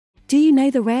Do you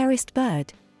know the rarest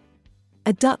bird?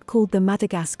 A duck called the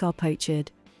Madagascar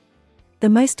pochard. The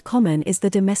most common is the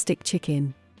domestic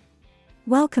chicken.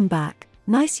 Welcome back,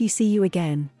 nice to see you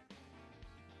again.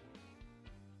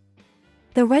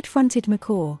 The red-fronted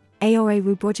macaw, Aore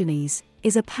rubrogenys,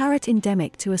 is a parrot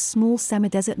endemic to a small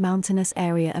semi-desert mountainous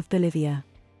area of Bolivia.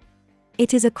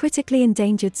 It is a critically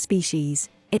endangered species.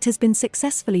 It has been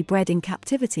successfully bred in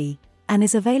captivity, and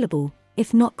is available,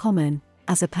 if not common,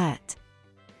 as a pet.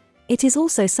 It is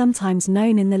also sometimes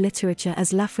known in the literature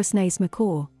as Lafresnaye's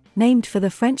macaw, named for the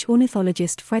French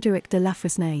ornithologist Frédéric de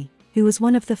Lafresnaye, who was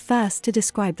one of the first to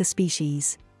describe the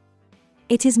species.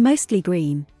 It is mostly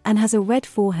green, and has a red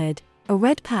forehead, a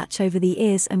red patch over the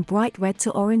ears and bright red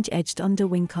to orange-edged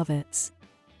underwing coverts.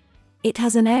 It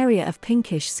has an area of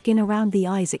pinkish skin around the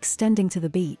eyes extending to the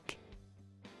beak.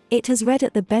 It has red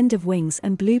at the bend of wings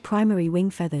and blue primary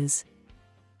wing feathers.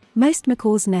 Most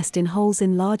macaws nest in holes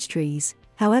in large trees,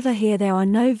 however here there are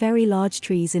no very large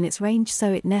trees in its range,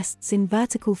 so it nests in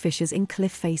vertical fissures in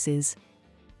cliff faces.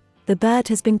 The bird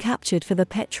has been captured for the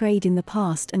pet trade in the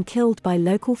past and killed by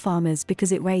local farmers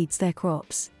because it raids their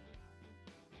crops.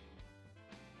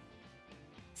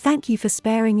 Thank you for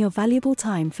sparing your valuable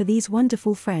time for these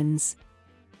wonderful friends.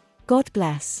 God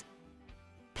bless.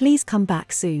 Please come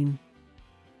back soon.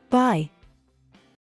 Bye.